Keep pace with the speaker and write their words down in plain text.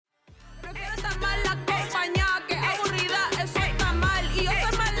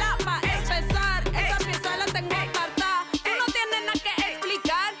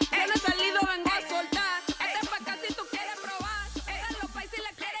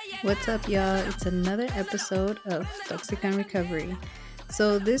What's up, y'all? It's another episode of Toxic and Recovery.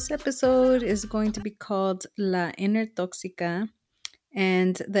 So, this episode is going to be called La Inner Toxica,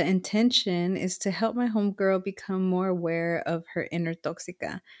 and the intention is to help my homegirl become more aware of her inner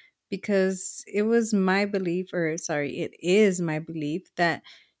toxica because it was my belief, or sorry, it is my belief that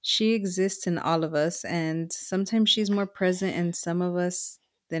she exists in all of us, and sometimes she's more present in some of us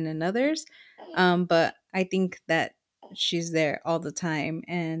than in others. But I think that she's there all the time,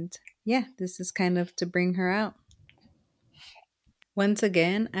 and yeah, this is kind of to bring her out. Once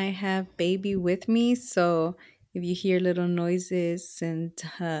again, I have baby with me, so if you hear little noises and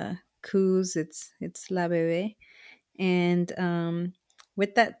coos, it's la bebe. And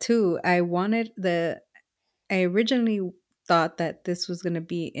with that too, I originally thought that this was going to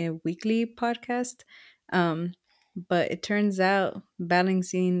be a weekly podcast, um, but it turns out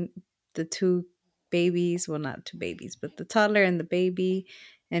balancing the two babies, well, not two babies, but the toddler and the baby,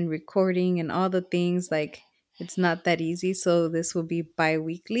 and recording and all the things, like it's not that easy. So this will be bi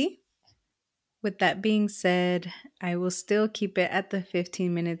weekly. With that being said, I will still keep it at the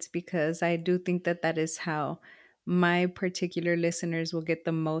 15 minutes because I do think that that is how my particular listeners will get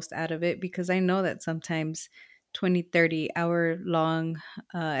the most out of it, because I know that sometimes 20, 30 hour long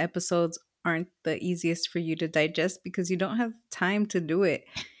episodes aren't the easiest for you to digest because you don't have time to do it.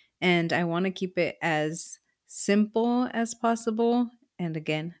 And I want to keep it as simple as possible. And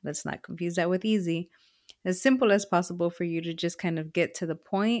again, let's not confuse that with easy, as simple as possible for you to just kind of get to the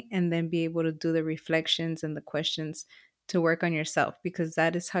point and then be able to do the reflections and the questions to work on yourself, because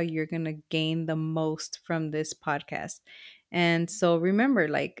that is how you're going to gain the most from this podcast. And so remember,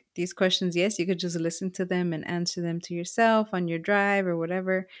 like these questions, yes, you could just listen to them and answer them to yourself on your drive or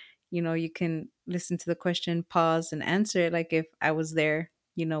whatever. You can listen to the question, pause, and answer it like if I was there,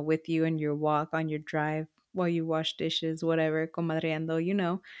 with you on your walk, on your drive, while you wash dishes, whatever,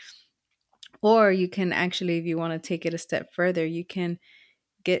 comadreando. Or you can actually, if you want to take it a step further, you can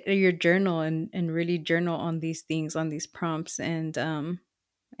get your journal and really journal on these things, on these prompts, and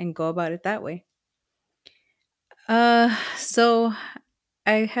go about it that way. So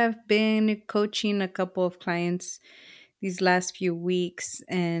I have been coaching a couple of clients these last few weeks,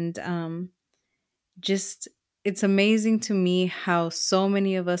 and just it's amazing to me how so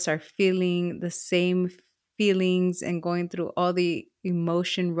many of us are feeling the same feelings and going through all the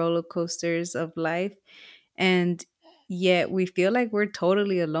emotion roller coasters of life, and yet we feel like we're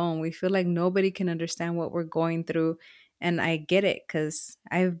totally alone. We feel like nobody can understand what we're going through, and I get it because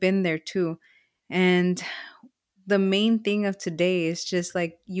I've been there too. And the main thing of today is just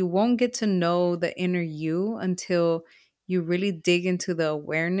like you won't get to know the inner you until you really dig into the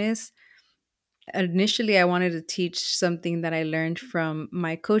awareness. Initially, I wanted to teach something that I learned from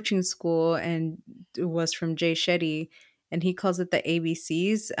my coaching school, and it was from Jay Shetty, and he calls it the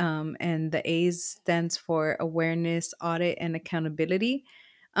ABCs. And the A's stands for awareness, audit, and accountability.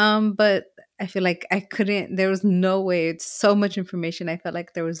 But I feel like I couldn't. There was no way. It's so much information. I felt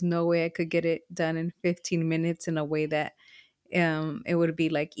like there was no way I could get it done in 15 minutes in a way that it would be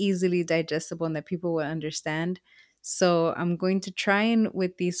like easily digestible and that people would understand. So I'm going to try and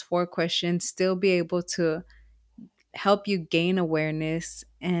with these four questions still be able to help you gain awareness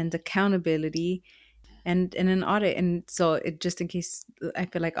and accountability and an audit. And so it just in case, I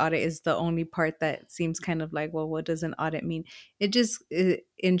feel like audit is the only part that seems kind of like, well, what does an audit mean?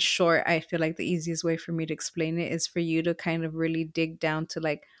 In short, I feel like the easiest way for me to explain it is for you to kind of really dig down to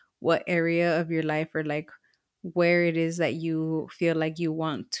like what area of your life, or like where it is that you feel like you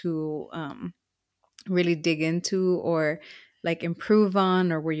want to really dig into, or like improve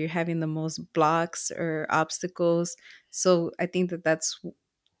on, or where you're having the most blocks or obstacles. So I think that that's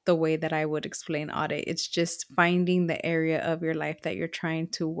the way that I would explain audit. It's just finding the area of your life that you're trying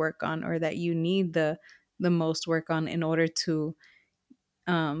to work on, or that you need the most work on in order to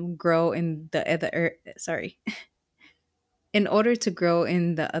grow in the other sorry in order to grow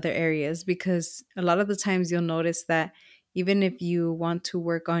in the other areas. Because a lot of the times you'll notice that even if you want to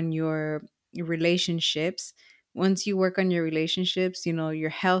work on your relationships, once you work on your relationships, your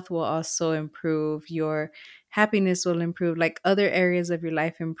health will also improve, your happiness will improve, like other areas of your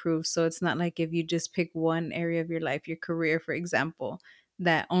life improve. So it's not like if you just pick one area of your life, your career for example,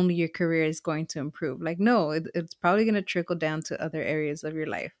 that only your career is going to improve. Like no, it's probably going to trickle down to other areas of your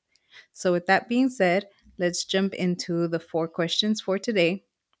life. So, with that being said, let's jump into the four questions for today.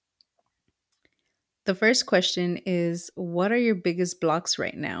 The first question is, what are your biggest blocks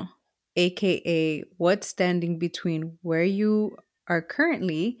right now? AKA, what's standing between where you are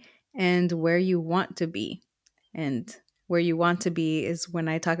currently and where you want to be? And where you want to be is when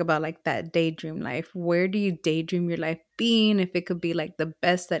I talk about like that daydream life. Where do you daydream your life being if it could be like the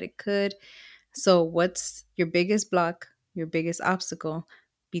best that it could? So, what's your biggest block, your biggest obstacle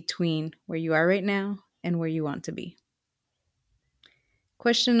between where you are right now and where you want to be?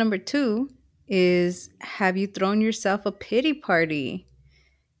 Question number two is, have you thrown yourself a pity party?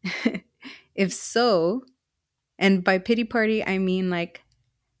 If so, and by pity party, I mean like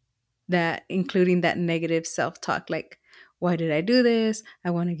that, including that negative self talk, like, why did I do this? I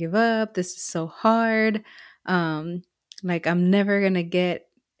want to give up. This is so hard. Um, like, I'm never going to get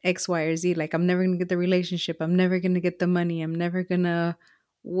X, Y, or Z. Like, I'm never going to get the relationship. I'm never going to get the money. I'm never going to,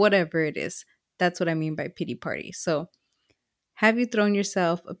 whatever it is. That's what I mean by pity party. So, have you thrown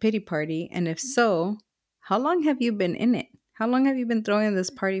yourself a pity party? And if so, how long have you been in it? How long have you been throwing this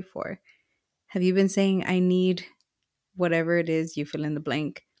party for? Have you been saying, I need whatever it is, you fill in the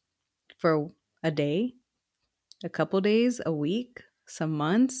blank, for a day, a couple days, a week, some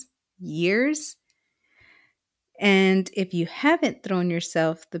months, years? And if you haven't thrown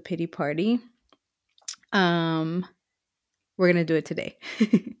yourself the pity party, um, we're going to do it today.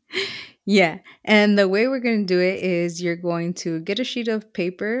 Yeah. And the way we're going to do it is you're going to get a sheet of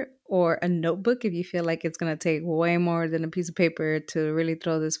paper or a notebook if you feel like it's going to take way more than a piece of paper to really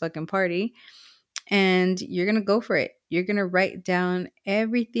throw this fucking party. And you're going to go for it. You're going to write down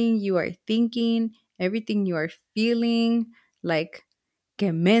everything you are thinking, everything you are feeling, like,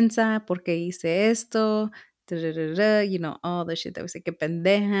 que mensa, porque hice esto, da, da, da, da, all the shit that we say, que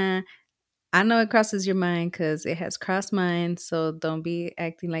pendeja. I know it crosses your mind because it has crossed mine. So don't be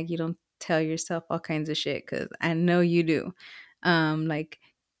acting like you don't tell yourself all kinds of shit, because I know you do. Like,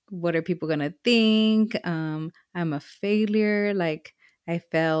 what are people gonna think? I'm a failure. Like, I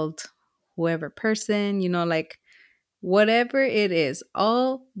failed whoever person, like, whatever it is,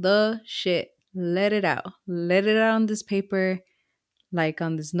 all the shit. Let it out. Let it out on this paper, like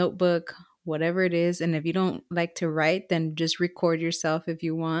on this notebook, whatever it is. And if you don't like to write, then just record yourself if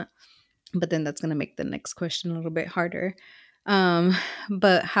you want, but then that's going to make the next question a little bit harder. Um,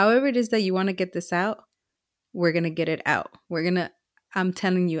 but however it is that you want to get this out, we're going to get it out. I'm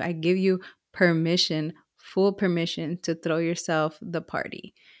telling you, I give you permission, full permission to throw yourself the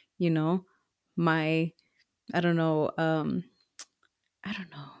party. You know, my, I don't know, I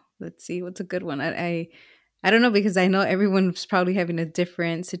don't know. Let's see, what's a good one? I don't know, because I know everyone's probably having a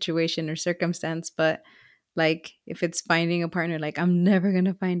different situation or circumstance, but like, if it's finding a partner, like, I'm never going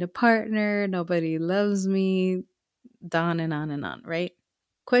to find a partner, nobody loves me, on and on, right?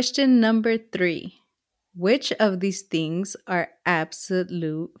 Question number three. Which of these things are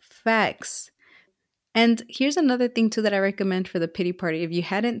absolute facts? And here's another thing too that I recommend for the pity party. If you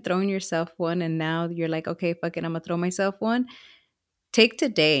hadn't thrown yourself one and now you're like, okay, fuck it, I'm gonna throw myself one, take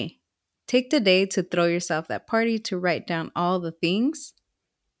today. Take today to throw yourself that party, to write down all the things,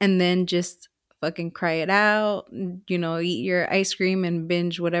 and then just fucking cry it out, eat your ice cream and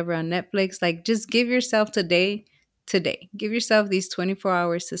binge whatever on Netflix. Like, just give yourself today. Give yourself these 24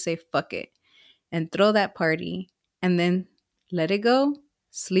 hours to say fuck it and throw that party, and then let it go.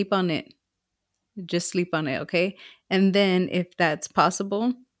 Sleep on it. Just sleep on it, okay? And then if that's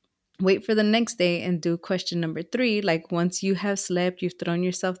possible, wait for the next day and do question number three. Like, once you have slept, you've thrown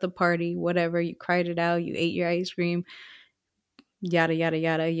yourself the party, whatever, you cried it out, you ate your ice cream, yada, yada,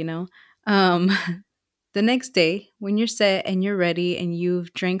 yada. Um, the next day, when you're set and you're ready and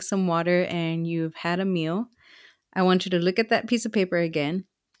you've drank some water and you've had a meal, I want you to look at that piece of paper again,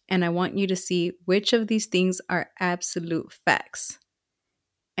 and I want you to see which of these things are absolute facts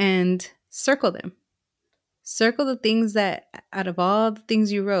and circle them. Circle the things that, out of all the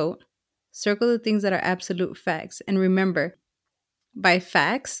things you wrote, circle the things that are absolute facts. And remember, by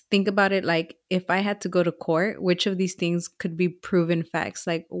facts, think about it like, if I had to go to court, which of these things could be proven facts?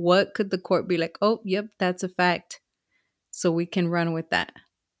 Like, what could the court be like, oh, yep, that's a fact, so we can run with that?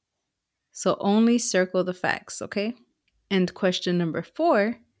 So only circle the facts, okay? And question number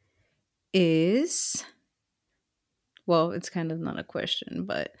four is, well, it's kind of not a question,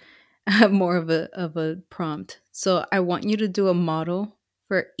 but more of a prompt. So I want you to do a model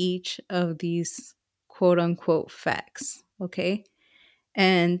for each of these quote unquote facts, okay?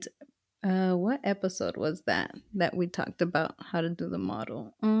 And what episode was that we talked about how to do the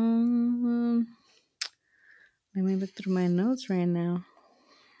model? Let me look through my notes right now,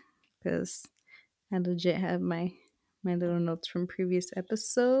 because I legit have my little notes from previous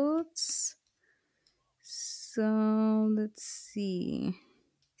episodes. So let's see.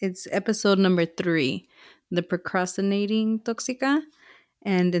 It's episode number 3, the procrastinating toxica.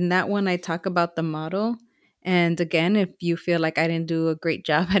 And in that one, I talk about the model. And again, if you feel like I didn't do a great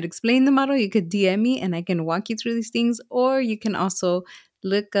job at explaining the model, you could DM me and I can walk you through these things. Or you can also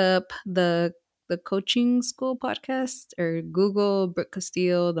look up the coaching school podcast or Google Brooke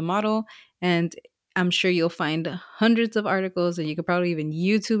Castillo, the model, and I'm sure you'll find hundreds of articles, and you could probably even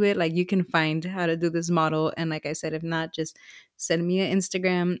YouTube it. Like, you can find how to do this model. And like I said, if not, just send me an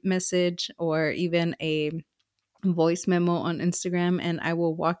Instagram message or even a voice memo on Instagram and I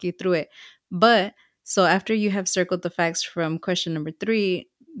will walk you through it. But so after you have circled the facts from question number 3,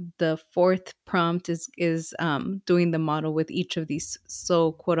 the fourth prompt is doing the model with each of these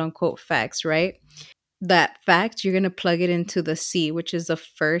so quote unquote facts, right? That fact, you're going to plug it into the C, which is the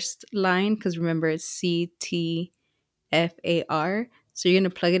first line, because remember it's CTFAR. So you're going to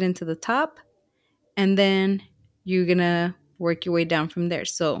plug it into the top, and then you're going to work your way down from there.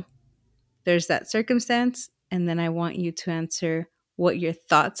 So there's that circumstance, and then I want you to answer what your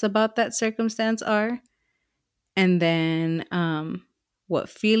thoughts about that circumstance are, and then what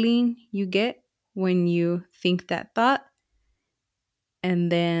feeling you get when you think that thought,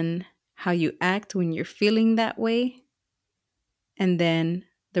 and then how you act when you're feeling that way, and then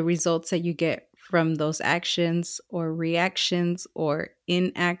the results that you get from those actions or reactions or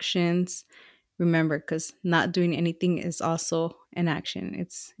inactions. Remember, because not doing anything is also an action.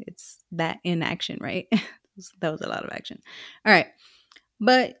 It's that inaction, right? That was a lot of action. All right,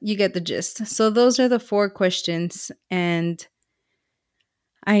 but you get the gist. So those are the 4 questions, and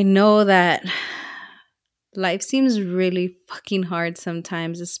I know that life seems really fucking hard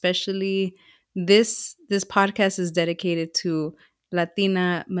sometimes, especially this podcast is dedicated to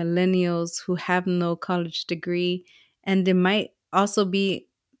Latina millennials who have no college degree, and it might also be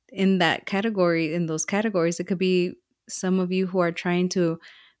in that category, in those categories. It could be some of you who are trying to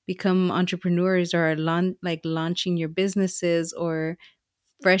become entrepreneurs or are launching your businesses or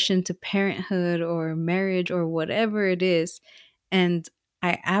fresh into parenthood or marriage or whatever it is. And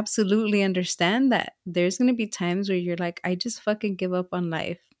I absolutely understand that there's going to be times where you're like, I just fucking give up on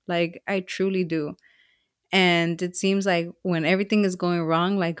life. Like, I truly do. And it seems like when everything is going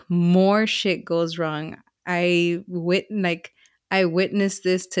wrong, like more shit goes wrong. I witnessed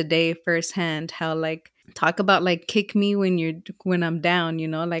this today firsthand, how like talk about like kick me when I'm down,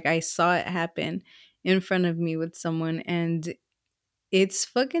 like I saw it happen in front of me with someone, and it's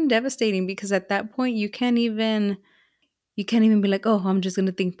fucking devastating because at that point you can't even be like, oh, I'm just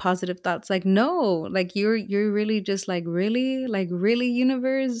gonna think positive thoughts. Like, no, like you're really just like really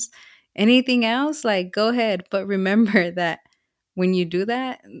universe. Anything else, like go ahead. But remember that when you do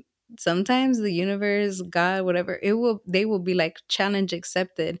that, sometimes the universe, God, whatever, they will be like challenge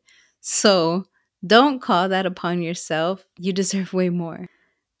accepted. So don't call that upon yourself. You deserve way more.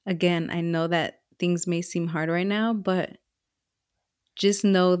 Again, I know that things may seem hard right now, but just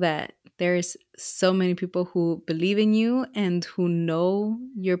know that there's so many people who believe in you and who know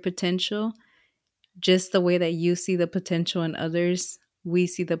your potential just the way that you see the potential in others. We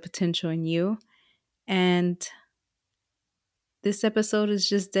see the potential in you. And this episode is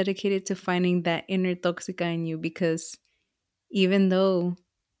just dedicated to finding that inner toxica in you, because even though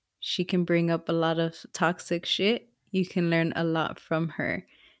she can bring up a lot of toxic shit, you can learn a lot from her.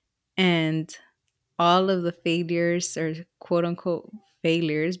 And all of the failures, or quote unquote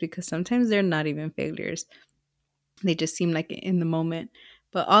failures, because sometimes they're not even failures, they just seem like it in the moment.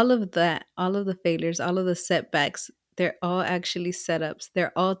 But all of that, all of the failures, all of the setbacks, they're all actually setups.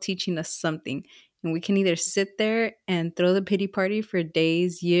 They're all teaching us something. And we can either sit there and throw the pity party for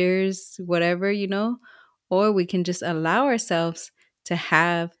days, years, whatever, or we can just allow ourselves to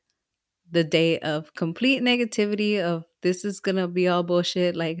have the day of complete negativity of this is gonna be all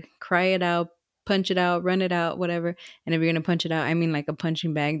bullshit, like cry it out, punch it out, run it out, whatever. And if you're gonna punch it out, I mean like a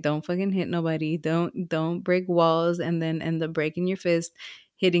punching bag. Don't fucking hit nobody. Don't break walls and then end up breaking your fist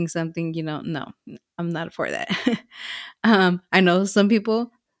hitting something. No, I'm not for that. I know some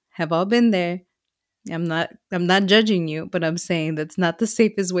people have all been there. I'm not judging you, but I'm saying that's not the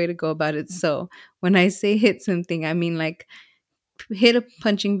safest way to go about it. So when I say hit something, I mean like hit a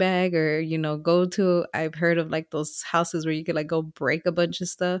punching bag, or go to, I've heard of like those houses where you could like go break a bunch of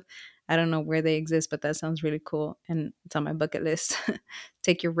stuff. I don't know where they exist, but that sounds really cool and it's on my bucket list.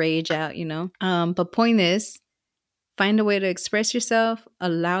 Take your rage out. But point is, find a way to express yourself,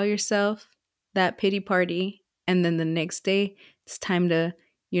 allow yourself that pity party, and then the next day it's time to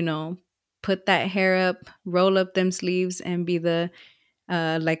you know put that hair up, roll up them sleeves, and be the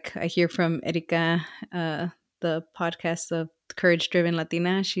like I hear from Erika, the podcast of Courage Driven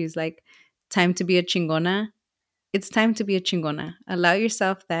Latina. She's like, time to be a chingona. It's time to be a chingona. Allow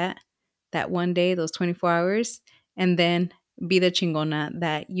yourself that one day, those 24 hours. And then be the chingona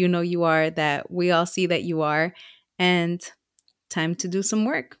that you know you are, that we all see that you are, and time to do some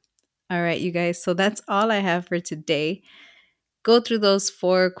work. All right, you guys. So that's all I have for today. Go through those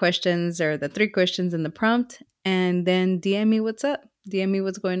 4 questions or the 3 questions in the prompt, and then DM me what's up. DM me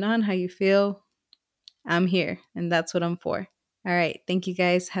what's going on, how you feel. I'm here, and that's what I'm for. All right. Thank you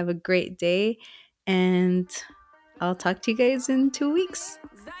guys. Have a great day. And I'll talk to you guys in 2 weeks.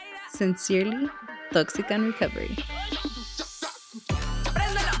 Sincerely, Toxic on Recovery.